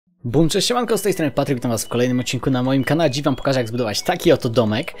Bum, cześć, siemanko, z tej strony Patryk, witam was w kolejnym odcinku na moim kanale. Dziś wam pokażę, jak zbudować taki oto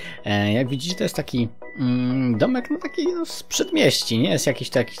domek. Jak widzicie, to jest taki domek, no taki z przedmieści, nie jest jakiś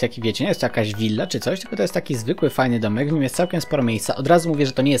taki, wiecie, nie jest to jakaś willa czy coś, tylko to jest taki zwykły, fajny domek, w nim jest całkiem sporo miejsca. Od razu mówię,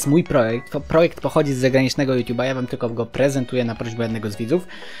 że to nie jest mój projekt, projekt pochodzi z zagranicznego YouTube'a, ja wam tylko go prezentuję na prośbę jednego z widzów.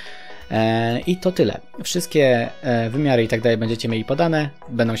 I to tyle. Wszystkie wymiary i tak dalej będziecie mieli podane,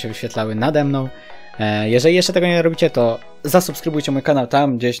 będą się wyświetlały nade mną. Jeżeli jeszcze tego nie robicie, to zasubskrybujcie mój kanał,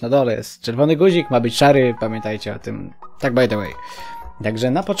 tam gdzieś na dole jest czerwony guzik, ma być szary, pamiętajcie o tym, tak by the way.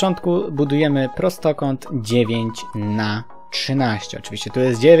 Także na początku budujemy prostokąt 9×13, oczywiście tu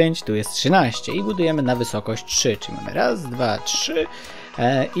jest 9, tu jest 13 i budujemy na wysokość 3, czyli mamy raz, dwa, 3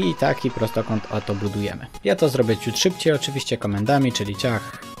 i taki prostokąt oto budujemy. Ja to zrobię ciut szybciej, oczywiście komendami, czyli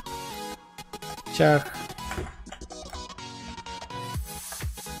ciach, ciach.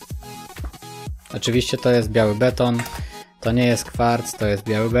 Oczywiście to jest biały beton, to nie jest kwarc, to jest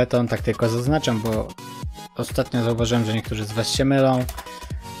biały beton, tak tylko zaznaczam, bo ostatnio zauważyłem, że niektórzy z was się mylą.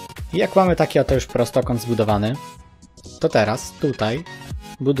 I jak mamy taki oto już prostokąt zbudowany, to teraz tutaj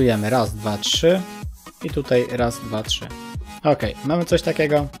budujemy raz, dwa, 3 i tutaj raz, dwa, 3. Ok, mamy coś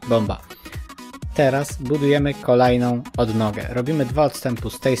takiego, bomba. Teraz budujemy kolejną odnogę. Robimy 2 odstępu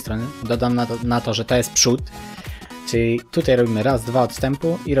z tej strony, dodam na to, że to jest przód. Czyli tutaj robimy raz, 2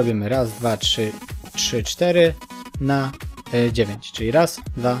 odstępu i robimy raz, 2, 3, 3, 4 na 9. Czyli raz,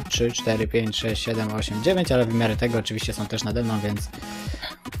 2, 3, 4, 5, 6, 7, 8, 9, ale wymiary tego oczywiście są też nade mną,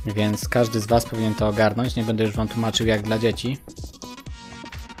 więc każdy z was powinien to ogarnąć. Nie będę już wam tłumaczył jak dla dzieci.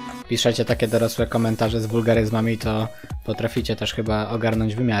 Piszecie takie dorosłe komentarze z wulgaryzmami, to potraficie też chyba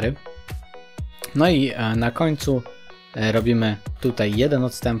ogarnąć wymiary. No i na końcu robimy tutaj 1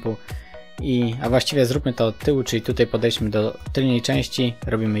 odstępu. A właściwie zróbmy to od tyłu, czyli tutaj podejdźmy do tylnej części,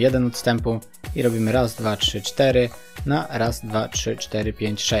 robimy 1 odstępu i robimy raz, 2, 3, 4 na raz, 2, 3, 4,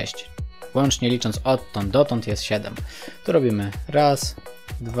 5, 6. Łącznie licząc odtąd dotąd jest 7. Tu robimy raz,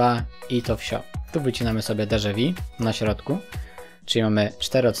 2 i to wsio. Tu wycinamy sobie déjà vu na środku, czyli mamy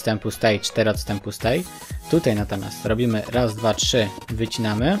 4 odstępu z tej, 4 odstępu z tej. Tutaj natomiast robimy raz, 2, 3,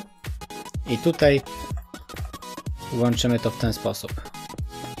 wycinamy i tutaj łączymy to w ten sposób.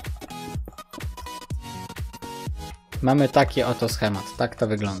 Mamy taki oto schemat, tak to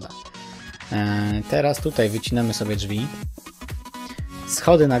wygląda. Teraz tutaj wycinamy sobie drzwi.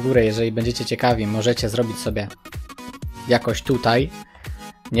 Schody na górę, jeżeli będziecie ciekawi, możecie zrobić sobie jakoś tutaj.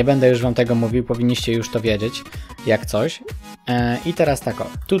 Nie będę już wam tego mówił, powinniście już to wiedzieć, jak coś. I teraz tak o,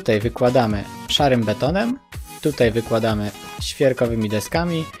 tutaj wykładamy szarym betonem, tutaj wykładamy świerkowymi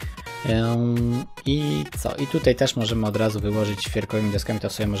deskami. I co? I tutaj też możemy od razu wyłożyć świerkowymi deskami, to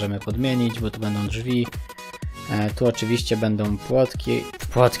sobie możemy podmienić, bo tu będą drzwi. Tu oczywiście będą płotki,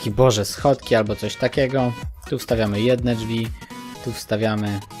 boże, schodki albo coś takiego. Tu wstawiamy jedne drzwi, tu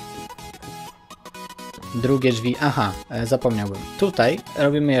wstawiamy drugie drzwi. Aha, zapomniałbym. Tutaj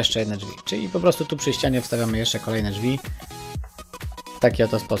robimy jeszcze jedne drzwi, czyli po prostu tu przy ścianie wstawiamy jeszcze kolejne drzwi. W taki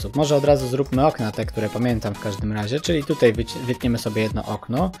oto sposób. Może od razu zróbmy okna, te, które pamiętam w każdym razie, czyli tutaj wytniemy sobie jedno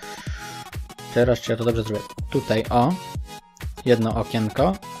okno. Teraz czy ja to dobrze zrobię? Tutaj o, jedno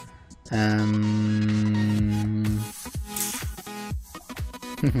okienko.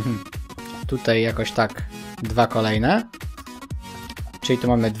 Tutaj jakoś tak 2 kolejne, czyli tu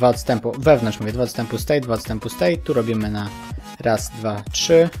mamy 2 odstępu, wewnątrz mówię 2 odstępu z tej, 2 odstępu z tej, tu robimy na raz, 2,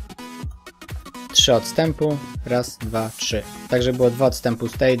 3, 3 odstępu, raz, 2, 3, tak żeby było 2 odstępu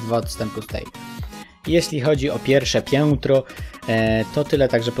z tej, 2 odstępu z tej. Jeśli chodzi o pierwsze piętro, to tyle,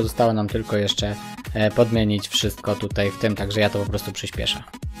 także pozostało nam tylko jeszcze podmienić wszystko tutaj w tym, także ja to po prostu przyspieszę.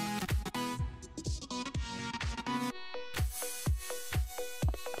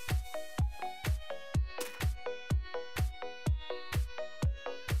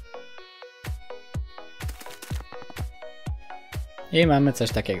 I mamy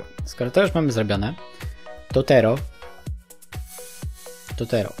coś takiego. Skoro to już mamy zrobione, to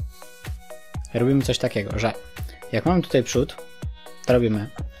robimy coś takiego, że jak mamy tutaj przód, to robimy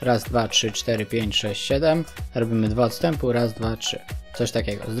raz, 2, 3, 4, 5, 6, 7, robimy 2 odstępu, raz, 2, 3, coś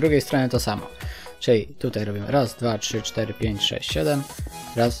takiego. Z drugiej strony to samo, czyli tutaj robimy raz, 2, 3, 4, 5, 6, 7,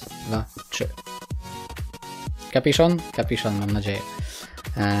 raz, 2, 3. Kapiszon? Kapiszon, mam nadzieję.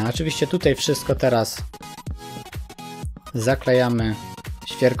 Oczywiście tutaj wszystko teraz zaklejamy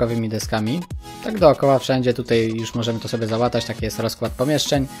świerkowymi deskami. Tak dookoła wszędzie, tutaj już możemy to sobie załatać, taki jest rozkład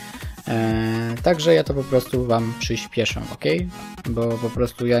pomieszczeń. Także ja to po prostu wam przyspieszę, ok? Bo po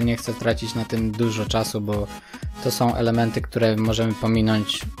prostu ja nie chcę tracić na tym dużo czasu, bo to są elementy, które możemy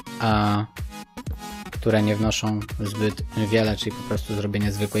pominąć, a które nie wnoszą zbyt wiele, czyli po prostu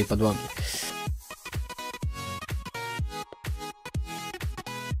zrobienie zwykłej podłogi.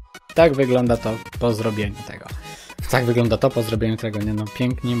 Tak wygląda to po zrobieniu tego. Tak wygląda to po zrobieniu tego, nie no,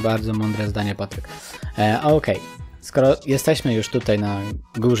 pięknie, bardzo mądre zdanie, Patryk. Okej. Skoro jesteśmy już tutaj na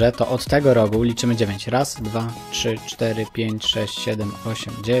górze, to od tego rogu liczymy 9. Raz, 2, 3, 4, 5, 6, 7,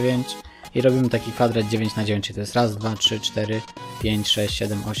 8, 9. I robimy taki kwadrat 9 na 9, czyli to jest raz, 2, 3, 4, 5, 6,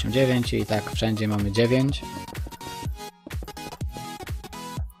 7, 8, 9 i tak wszędzie mamy 9.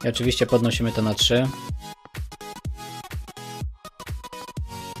 I oczywiście podnosimy to na 3.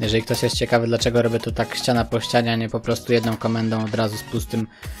 Jeżeli ktoś jest ciekawy, dlaczego robię tu tak ściana po ścianie, a nie po prostu jedną komendą od razu z pustym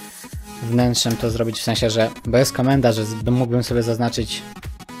wnętrzem to zrobić, w sensie, że bo jest komenda, że mógłbym sobie zaznaczyć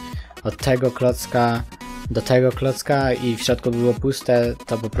od tego klocka do tego klocka i w środku by było puste,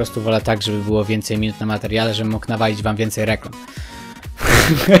 to po prostu wolę tak, żeby było więcej minut na materiale, żebym mógł nawalić wam więcej reklam.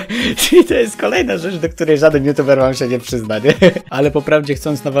 Czyli to jest kolejna rzecz, do której żaden youtuber wam się nie przyzna, nie? Ale po prawdzie,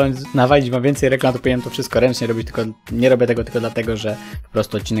 chcąc nawalić wam więcej reklam, to powinienem to wszystko ręcznie robić, tylko nie robię tego tylko dlatego, że po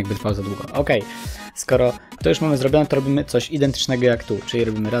prostu odcinek by trwał za długo. Okej, skoro to już mamy zrobione, to robimy coś identycznego jak tu, czyli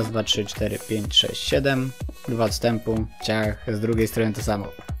robimy raz, 2, 3, 4, 5, 6, 7, 2 odstępu, ciach, z drugiej strony to samo.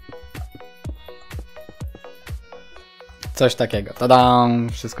 Coś takiego. Tadam!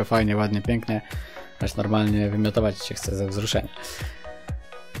 Wszystko fajnie, ładnie, pięknie. Aż normalnie wymiotować się chce ze wzruszenia.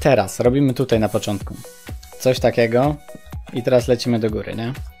 Teraz robimy tutaj na początku coś takiego i teraz lecimy do góry,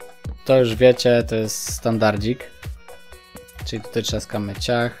 nie? To już wiecie, to jest standardzik. Czyli tutaj trzaskamy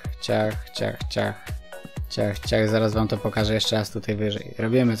ciach, ciach, ciach, ciach, ciach, ciach. Zaraz wam to pokażę jeszcze raz tutaj wyżej.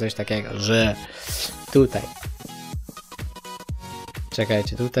 Robimy coś takiego, że tutaj.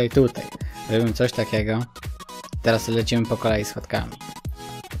 Czekajcie, tutaj. Robimy coś takiego. Teraz lecimy po kolei schodkami.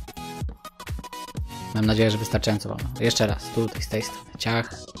 Mam nadzieję, że wystarczająco wolno. Jeszcze raz, tutaj, z tej strony.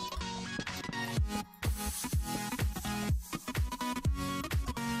 Ciach.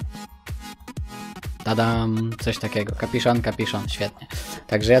 Tadam! Coś takiego. Kapiszon, świetnie.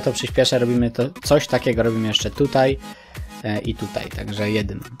 Także ja to przyspieszę, robimy to coś takiego, robimy jeszcze tutaj i tutaj. Także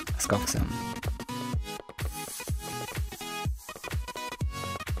jednym skoksem.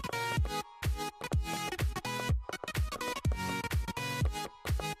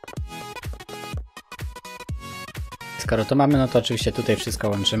 Skoro to mamy, no to oczywiście tutaj wszystko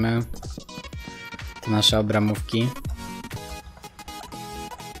łączymy. To nasze obramówki.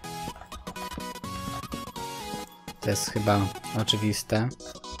 To jest chyba oczywiste.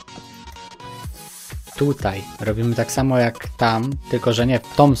 Tutaj robimy tak samo jak tam, tylko że nie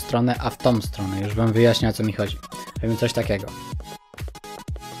w tą stronę, a w tą stronę. Już wam wyjaśnię, o co mi chodzi. Robimy coś takiego.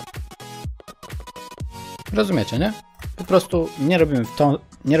 Rozumiecie, nie? Po prostu nie robimy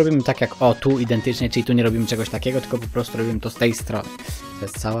nie robimy tak jak o tu identycznie, czyli tu nie robimy czegoś takiego, tylko po prostu robimy to z tej strony. To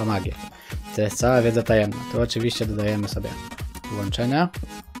jest cała magia. To jest cała wiedza tajemna. Tu oczywiście dodajemy sobie łączenia,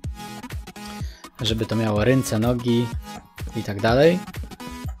 żeby to miało ręce, nogi i tak dalej.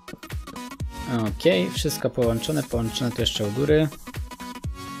 Ok, wszystko połączone tu jeszcze u góry.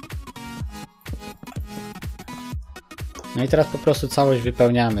 No i teraz po prostu całość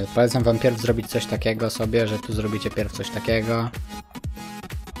wypełniamy. Polecam wam pierw zrobić coś takiego sobie, że tu zrobicie pierw coś takiego.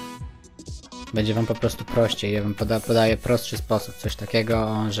 Będzie wam po prostu prościej. Ja wam podaję prostszy sposób. Coś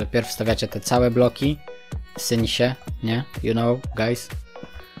takiego, że pierw wstawiacie te całe bloki. Synsie, nie? You know, guys.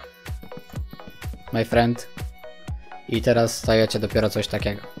 My friend. I teraz stajecie dopiero coś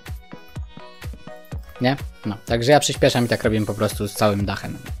takiego. Nie? No, także ja przyspieszam i tak robimy po prostu z całym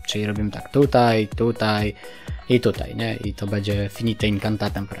dachem. Czyli robimy tak tutaj, tutaj i tutaj, nie? I to będzie finite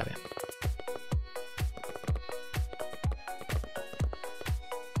incantatem prawie.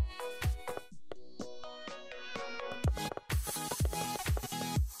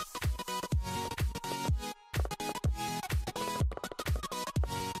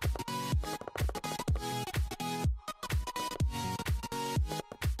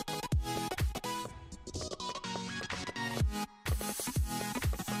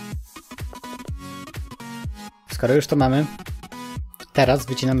 Skoro już to mamy, teraz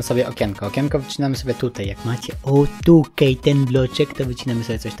wycinamy sobie okienko. Okienko wycinamy sobie tutaj. Jak macie tutaj ten bloczek, to wycinamy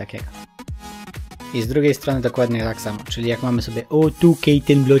sobie coś takiego. I z drugiej strony dokładnie tak samo. Czyli jak mamy sobie tutaj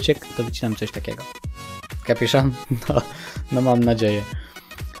ten bloczek, to wycinamy coś takiego. Kapiszon? No mam nadzieję.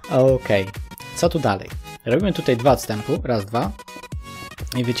 Okej. Co tu dalej? Robimy tutaj 2 odstępu. Raz, 2.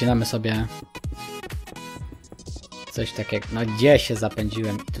 I wycinamy sobie coś takiego. No gdzie się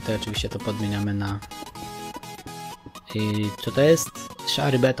zapędziłem? I tutaj oczywiście to podmieniamy na... I co to jest?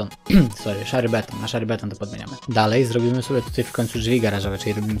 Szary beton. Sorry, szary beton. Na szary beton to podmieniamy. Dalej zrobimy sobie tutaj w końcu drzwi garażowe,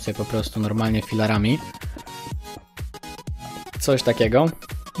 czyli robimy sobie po prostu normalnie filarami. Coś takiego.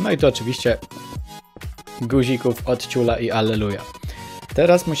 No i to oczywiście guzików od ciula i alleluja.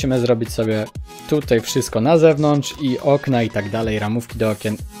 Teraz musimy zrobić sobie tutaj wszystko na zewnątrz i okna i tak dalej, ramówki do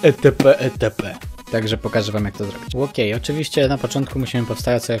okien, etc., etc. Także pokażę wam jak to zrobić. Okej, oczywiście na początku musimy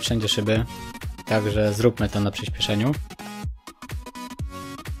powstawiać sobie wszędzie szyby, także zróbmy to na przyspieszeniu.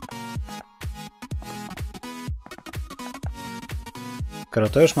 Skoro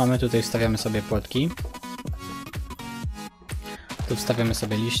to już mamy, tutaj wstawiamy sobie płotki. Tu wstawiamy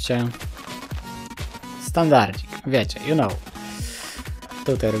sobie liście. Standardzik, wiecie, you know.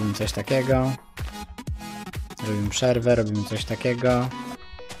 Tutaj robimy coś takiego. Robimy przerwę, robimy coś takiego.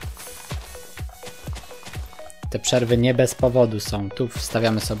 Te przerwy nie bez powodu są. Tu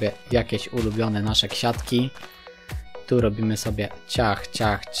wstawiamy sobie jakieś ulubione nasze kwiatki. Tu robimy sobie ciach,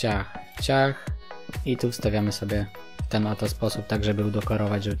 ciach, ciach, ciach. I tu wstawiamy sobie w ten oto sposób, tak żeby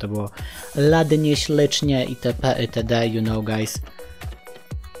udekorować, żeby to było ładnie, ślicznie itp. itd. You know guys.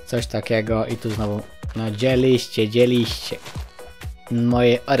 Coś takiego i tu znowu, no dzieliście, dzieliście.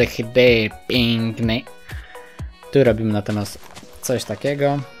 Moje orchidee piękne. Tu robimy natomiast coś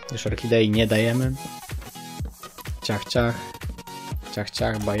takiego. Już orchidei nie dajemy. Ciach, ciach. Ciach,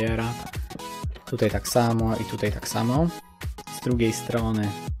 ciach, bajera. Tutaj tak samo i tutaj tak samo. Z drugiej strony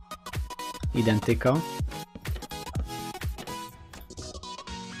identyko.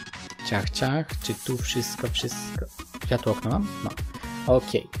 Ciach, ciach. Czy tu wszystko? Światło okno mam? No.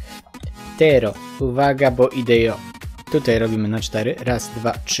 Okej. Tero. Uwaga, bo idę. Tutaj robimy na 4. Raz,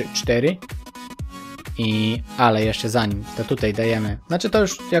 2, 3, 4. Ale jeszcze zanim, to tutaj dajemy. Znaczy to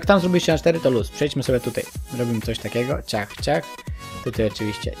już, jak tam zrobiliście na 4, to luz. Przejdźmy sobie tutaj. Robimy coś takiego. Ciach, ciach. Tutaj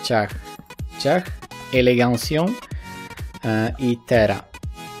oczywiście ciach, ciach. Elegancją. I teraz.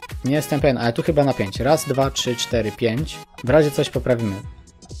 Nie jestem pewien, ale tu chyba na 5. Raz, 2, 3, 4, 5. W razie coś poprawimy.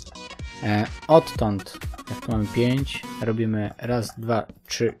 Odtąd, jak tu mamy 5, robimy raz, 2,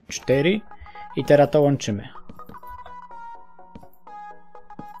 3, 4. I teraz to łączymy.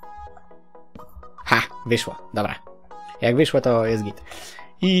 Ha! Wyszło. Dobra. Jak wyszło, to jest git.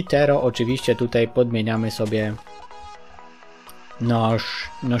 I teraz oczywiście tutaj podmieniamy sobie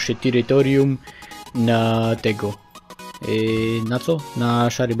nasze terytorium na tego. Na co? Na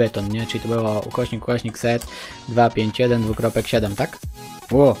szary beton, nie? Czyli to było ukośnik set 251 2.7, tak?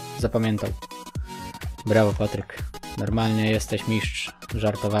 Ło, zapamiętał. Brawo, Patryk. Normalnie jesteś mistrz.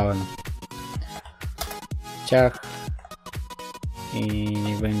 Żartowałem. Ciach. I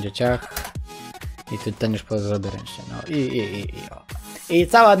niech będzie ciach. I ten już zrobię ręcznie. No i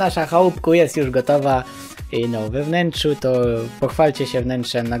cała nasza chałupka jest już gotowa. I no, we wnętrzu to pochwalcie się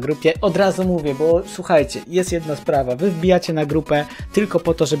wnętrzem na grupie. Od razu mówię, bo słuchajcie, jest jedna sprawa. Wy wbijacie na grupę tylko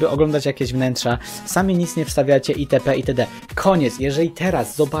po to, żeby oglądać jakieś wnętrza. Sami nic nie wstawiacie itp. itd. Koniec. Jeżeli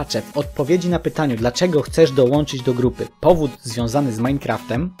teraz zobaczę w odpowiedzi na pytanie, dlaczego chcesz dołączyć do grupy, powód związany z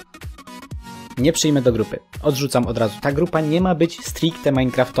Minecraftem, nie przyjmę do grupy. Odrzucam od razu. Ta grupa nie ma być stricte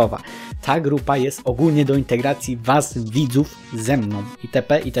Minecraftowa. Ta grupa jest ogólnie do integracji was, widzów, ze mną.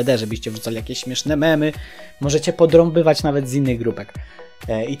 Itp. itd. Żebyście wrzucali jakieś śmieszne memy. Możecie podrąbywać nawet z innych grupek.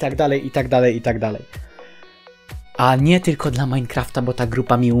 I tak dalej, i tak dalej, i tak dalej. A nie tylko dla Minecrafta, bo ta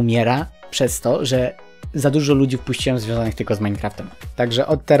grupa mi umiera przez to, że za dużo ludzi wpuściłem związanych tylko z Minecraftem. Także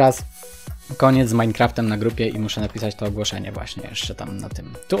od teraz koniec z Minecraftem na grupie i muszę napisać to ogłoszenie właśnie jeszcze tam na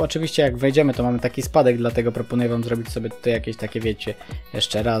tym. Tu oczywiście jak wejdziemy, to mamy taki spadek, dlatego proponuję wam zrobić sobie tutaj jakieś takie, wiecie,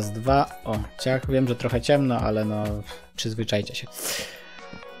 jeszcze raz, 2, o, ciach, wiem, że trochę ciemno, ale no, przyzwyczajcie się.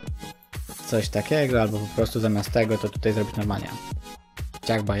 Coś takiego, albo po prostu zamiast tego, to tutaj zrobić normalnie.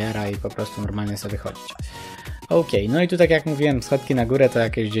 Ciach, bajera i po prostu normalnie sobie chodzić. Okej, no i tu tak jak mówiłem, schodki na górę to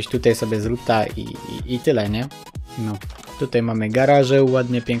jakieś gdzieś tutaj sobie zrób i tyle, nie? No. Tutaj mamy garaże,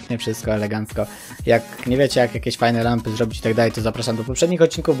 ładnie, pięknie, wszystko elegancko. Jak nie wiecie, jak jakieś fajne lampy zrobić i tak dalej, to zapraszam do poprzednich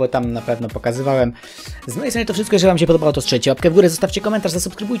odcinków, bo tam na pewno pokazywałem. Z mojej strony to wszystko. Jeżeli wam się podobało, to strzelcie łapkę w górę, zostawcie komentarz,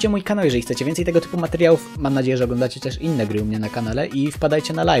 zasubskrybujcie mój kanał, jeżeli chcecie więcej tego typu materiałów. Mam nadzieję, że oglądacie też inne gry u mnie na kanale i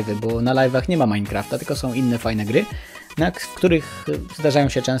wpadajcie na live'y, bo na live'ach nie ma Minecrafta, tylko są inne fajne gry, w których zdarzają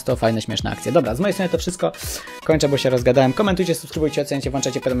się często fajne, śmieszne akcje. Dobra, z mojej strony to wszystko. Kończę, bo się rozgadałem. Komentujcie, subskrybujcie, oceniajcie,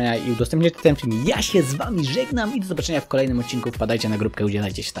 włączajcie powiadomienia i udostępniajcie ten film. Ja się z wami żegnam i do zobaczenia w kolejnym odcinku. Wpadajcie na grupkę,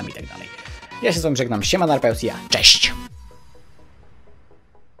 udzielajcie się tam i tak dalej. Ja się z wami żegnam. Siema, narpał, ja. Cześć!